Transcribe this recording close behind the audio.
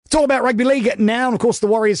It's all about rugby league now, and of course the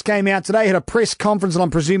Warriors came out today, had a press conference, and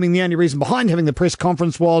I'm presuming the only reason behind having the press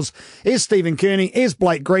conference was, here's Stephen Kearney, here's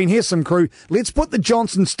Blake Green, here's some crew, let's put the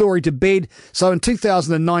Johnson story to bed so in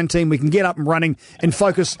 2019 we can get up and running and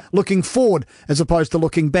focus looking forward as opposed to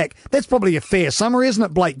looking back. That's probably a fair summary, isn't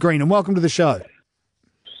it, Blake Green? And welcome to the show.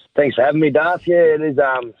 Thanks for having me, Darth. Yeah, it is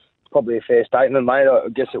probably a fair statement, mate. I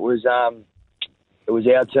guess it was our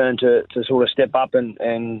turn to sort of step up and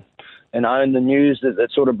own the news that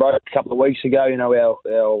sort of broke a couple of weeks ago. You know, our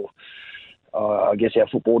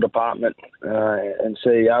football department and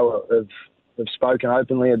CEO have spoken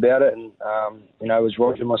openly about it, and it was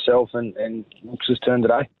Roger, myself, and Brooks' turn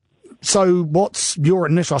today. So what's your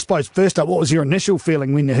initial, I suppose, first up, what was your initial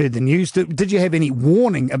feeling when you heard the news? Did you have any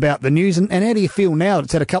warning about the news, and how do you feel now that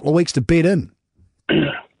it's had a couple of weeks to bed in?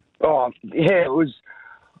 Oh, yeah, it was,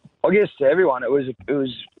 I guess to everyone, it was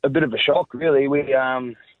a bit of a shock, really.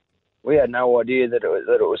 We had no idea that it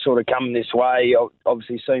was sort of coming this way.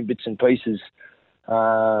 Obviously, seen bits and pieces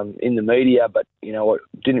in the media, but I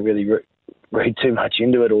didn't really read too much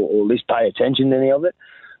into it or at least pay attention to any of it.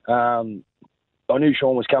 I knew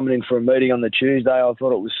Sean was coming in for a meeting on the Tuesday. I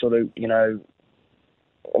thought it was sort of,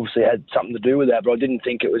 obviously had something to do with that, but I didn't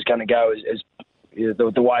think it was going to go as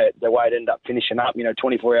the way it ended up finishing up.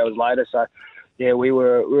 24 hours later. So yeah, we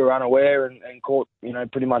were unaware and caught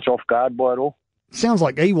pretty much off guard by it all. Sounds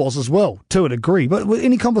like he was as well, to a degree. But were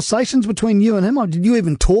any conversations between you and him? Or did you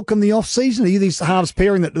even talk in the off-season? Are you these halves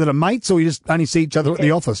pairing that are mates, or you just only see each other at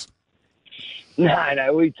the office?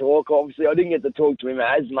 No, we talk. Obviously, I didn't get to talk to him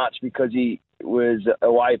as much because he was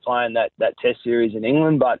away playing that test series in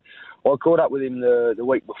England. But I caught up with him the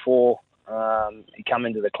week before. He came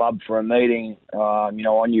into the club for a meeting. I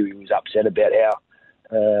knew he was upset about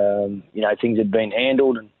how things had been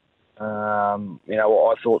handled, and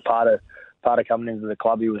I thought part of coming into the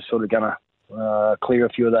club, he was sort of going to clear a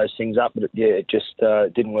few of those things up, but it just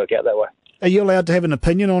didn't work out that way. Are you allowed to have an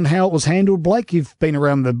opinion on how it was handled, Blake? You've been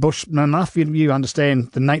around the bush enough. You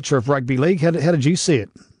understand the nature of rugby league. How did you see it?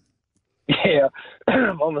 Yeah,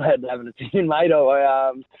 I'm allowed to have an opinion, mate.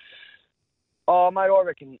 I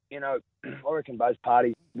reckon, I reckon both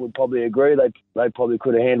parties would probably agree. They probably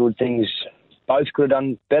could have handled things. Both could have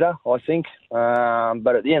done better, I think.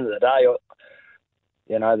 But at the end of the day,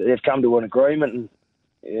 they've come to an agreement,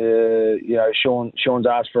 and Sean's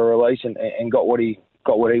asked for a release and got what he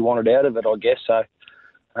wanted out of it, I guess. So,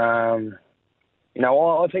 I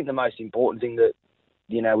think the most important thing that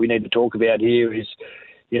we need to talk about here is,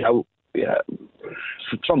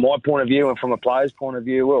 from my point of view and from a player's point of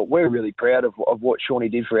view, we're really proud of what Shawnee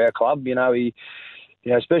did for our club. He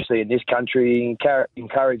especially in this country, he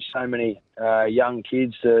encouraged so many young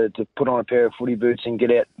kids to put on a pair of footy boots and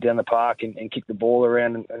get out down the park and kick the ball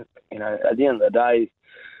around. And at the end of the day,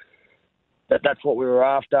 that's what we were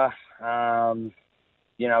after.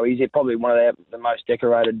 He's probably one of the most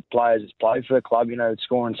decorated players that's played for the club,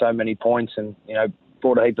 scoring so many points and,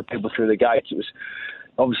 brought a heap of people through the gates. It was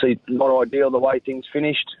obviously not ideal the way things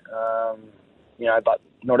finished, but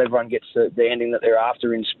not everyone gets the ending that they're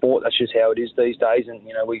after in sport. That's just how it is these days, and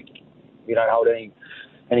we don't hold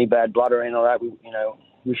any bad blood or anything like that. We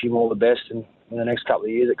wish him all the best in the next couple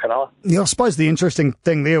of years at Cronulla. Yeah, I suppose the interesting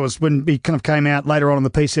thing there was when he kind of came out later on in the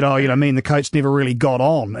piece, said, me and the coach never really got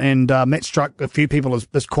on, and that struck a few people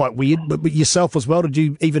as quite weird, but yourself as well. Did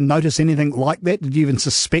you even notice anything like that? Did you even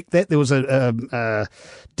suspect that there was a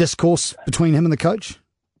discourse between him and the coach?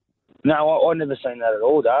 No, I never seen that at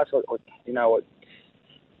all, Dart.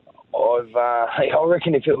 I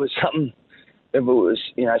reckon if it was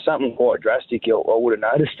something quite drastic, I would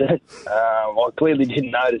have noticed it. I clearly didn't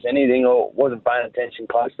notice anything, or wasn't paying attention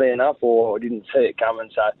closely enough, or I didn't see it coming.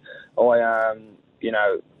 So I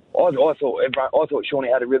thought Shawnee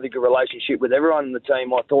had a really good relationship with everyone in the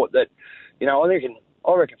team. I thought that, I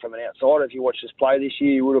reckon from an outsider, if you watched us play this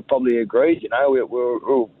year, you would have probably agreed. We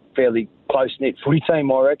were a fairly close-knit footy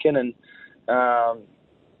team, I reckon, and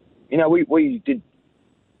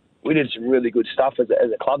we did some really good stuff as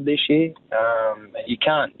a club this year. You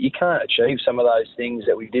can't achieve some of those things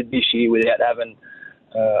that we did this year without having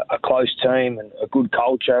a close team and a good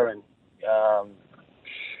culture, and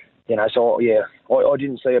So yeah, I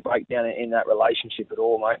didn't see a breakdown in that relationship at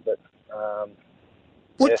all, mate. But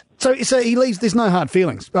yeah. So he leaves. There's no hard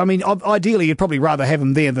feelings. I mean, ideally, you'd probably rather have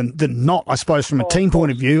him there than not. I suppose from a team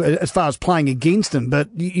point of view, as far as playing against him. But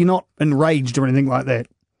you're not enraged or anything like that.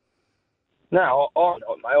 No,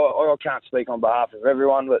 I can't speak on behalf of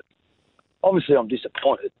everyone, but obviously I'm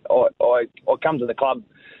disappointed. I come to the club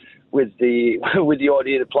with the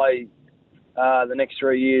idea to play the next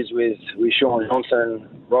 3 years with Sean Johnson,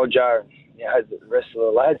 Roger, and the rest of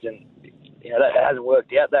the lads, and that hasn't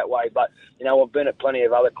worked out that way. But I've been at plenty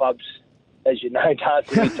of other clubs, as you know,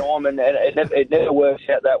 Darcy, every time, and it never works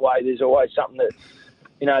out that way. There's always something that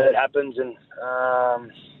that happens, and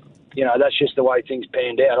that's just the way things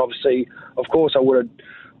panned out. Obviously, of course, I would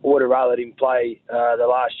have rather him play the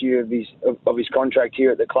last year of his contract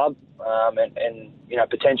here at the club, and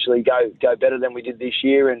potentially go better than we did this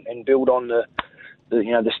year, and build on the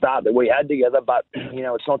start that we had together. But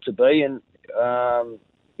it's not to be, and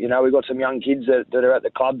we've got some young kids that are at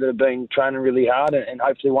the club that have been training really hard, and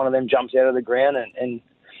hopefully one of them jumps out of the ground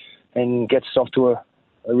and gets us off to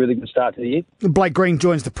a really good start to the year. Blake Green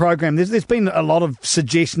joins the program. There's been a lot of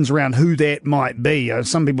suggestions around who that might be.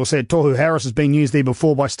 Some people said Tohu Harris has been used there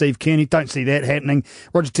before by Steve Kearney. Don't see that happening.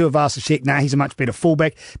 Roger Tuivasa-Sheck, he's a much better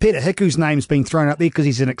fullback. Peter Hiku's name's been thrown up there because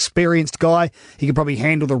he's an experienced guy. He can probably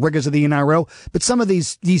handle the rigours of the NRL. But some of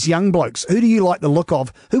these young blokes, who do you like the look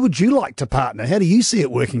of? Who would you like to partner? How do you see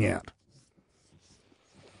it working out?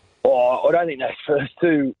 Oh, I don't think those first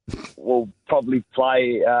two will probably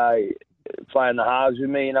play in the halves with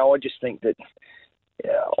me. I just think that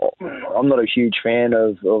I'm not a huge fan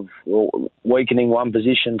of weakening one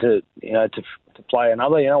position to play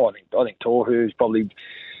another. I think Tohu is probably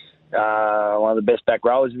one of the best back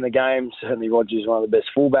rowers in the game. Certainly Roger's one of the best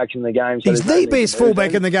fullbacks in the game. So he's the best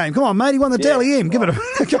fullback in the game. Come on, mate. He won the Dally M. Give it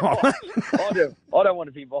a come on, mate. I don't want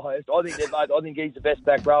to be biased. I think he's the best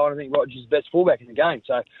back rower, and I think Roger's the best fullback in the game.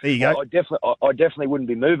 So there you go. I definitely wouldn't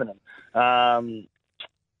be moving him.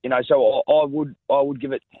 So I would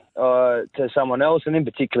give it to someone else, and in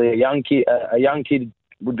particular a young kid. A young kid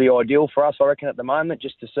would be ideal for us, I reckon, at the moment,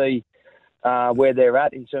 just to see where they're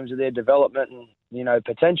at in terms of their development, and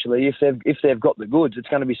potentially if they've got the goods, it's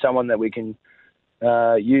going to be someone that we can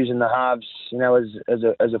use in the halves,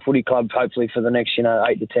 as a footy club, hopefully for the next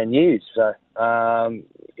 8 to 10 years. So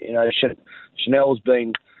Chanel's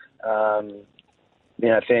been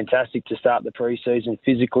fantastic to start the pre-season.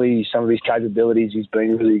 Physically, some of his capabilities, he's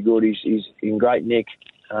been really good. He's in great nick.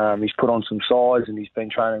 He's put on some size, and he's been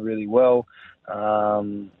training really well.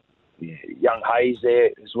 Young Hayes there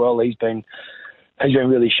as well. He's been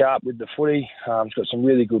really sharp with the footy. He's got some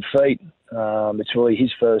really good feet. It's really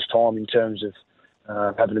his first time in terms of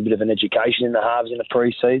having a bit of an education in the halves in the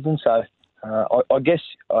pre-season. So I guess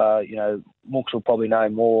Mooks will probably know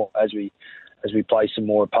more as we play some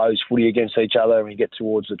more opposed footy against each other and we get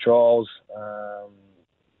towards the trials.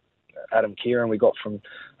 Adam Kieran we got from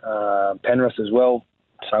Penrith as well.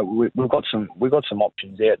 So we've got some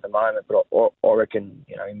options there at the moment, but I reckon,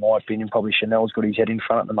 in my opinion, probably Chanel's got his head in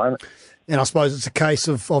front at the moment. And I suppose it's a case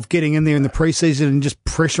of getting in there in the pre-season and just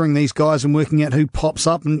pressuring these guys and working out who pops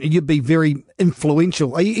up, and you'd be very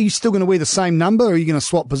influential. Are you still going to wear the same number, or are you going to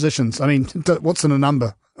swap positions? I mean, what's in a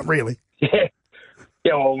number, really? Yeah.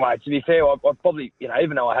 Yeah, well, mate, to be fair, I probably,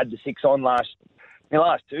 even though I had the 6 on last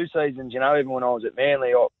 2 seasons, even when I was at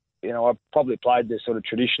Manly, I probably played the sort of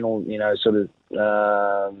traditional,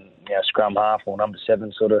 scrum half or number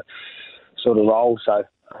 7 sort of role. So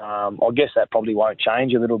I guess that probably won't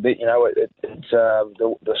change a little bit. It's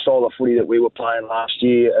the style of footy that we were playing last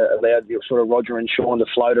year allowed sort of Roger and Sean to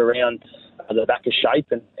float around the back of shape,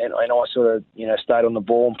 and I sort of stayed on the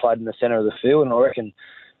ball and played in the centre of the field, and I reckon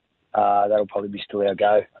that'll probably be still our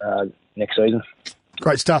go next season.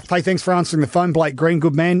 Great stuff. Hey, thanks for answering the phone, Blake Green.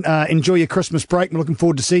 Good man. Enjoy your Christmas break. We're looking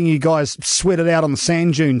forward to seeing you guys sweat it out on the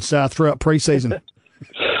sand dunes throughout pre-season.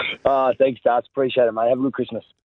 Thanks, Darts. Appreciate it, mate. Have a good Christmas.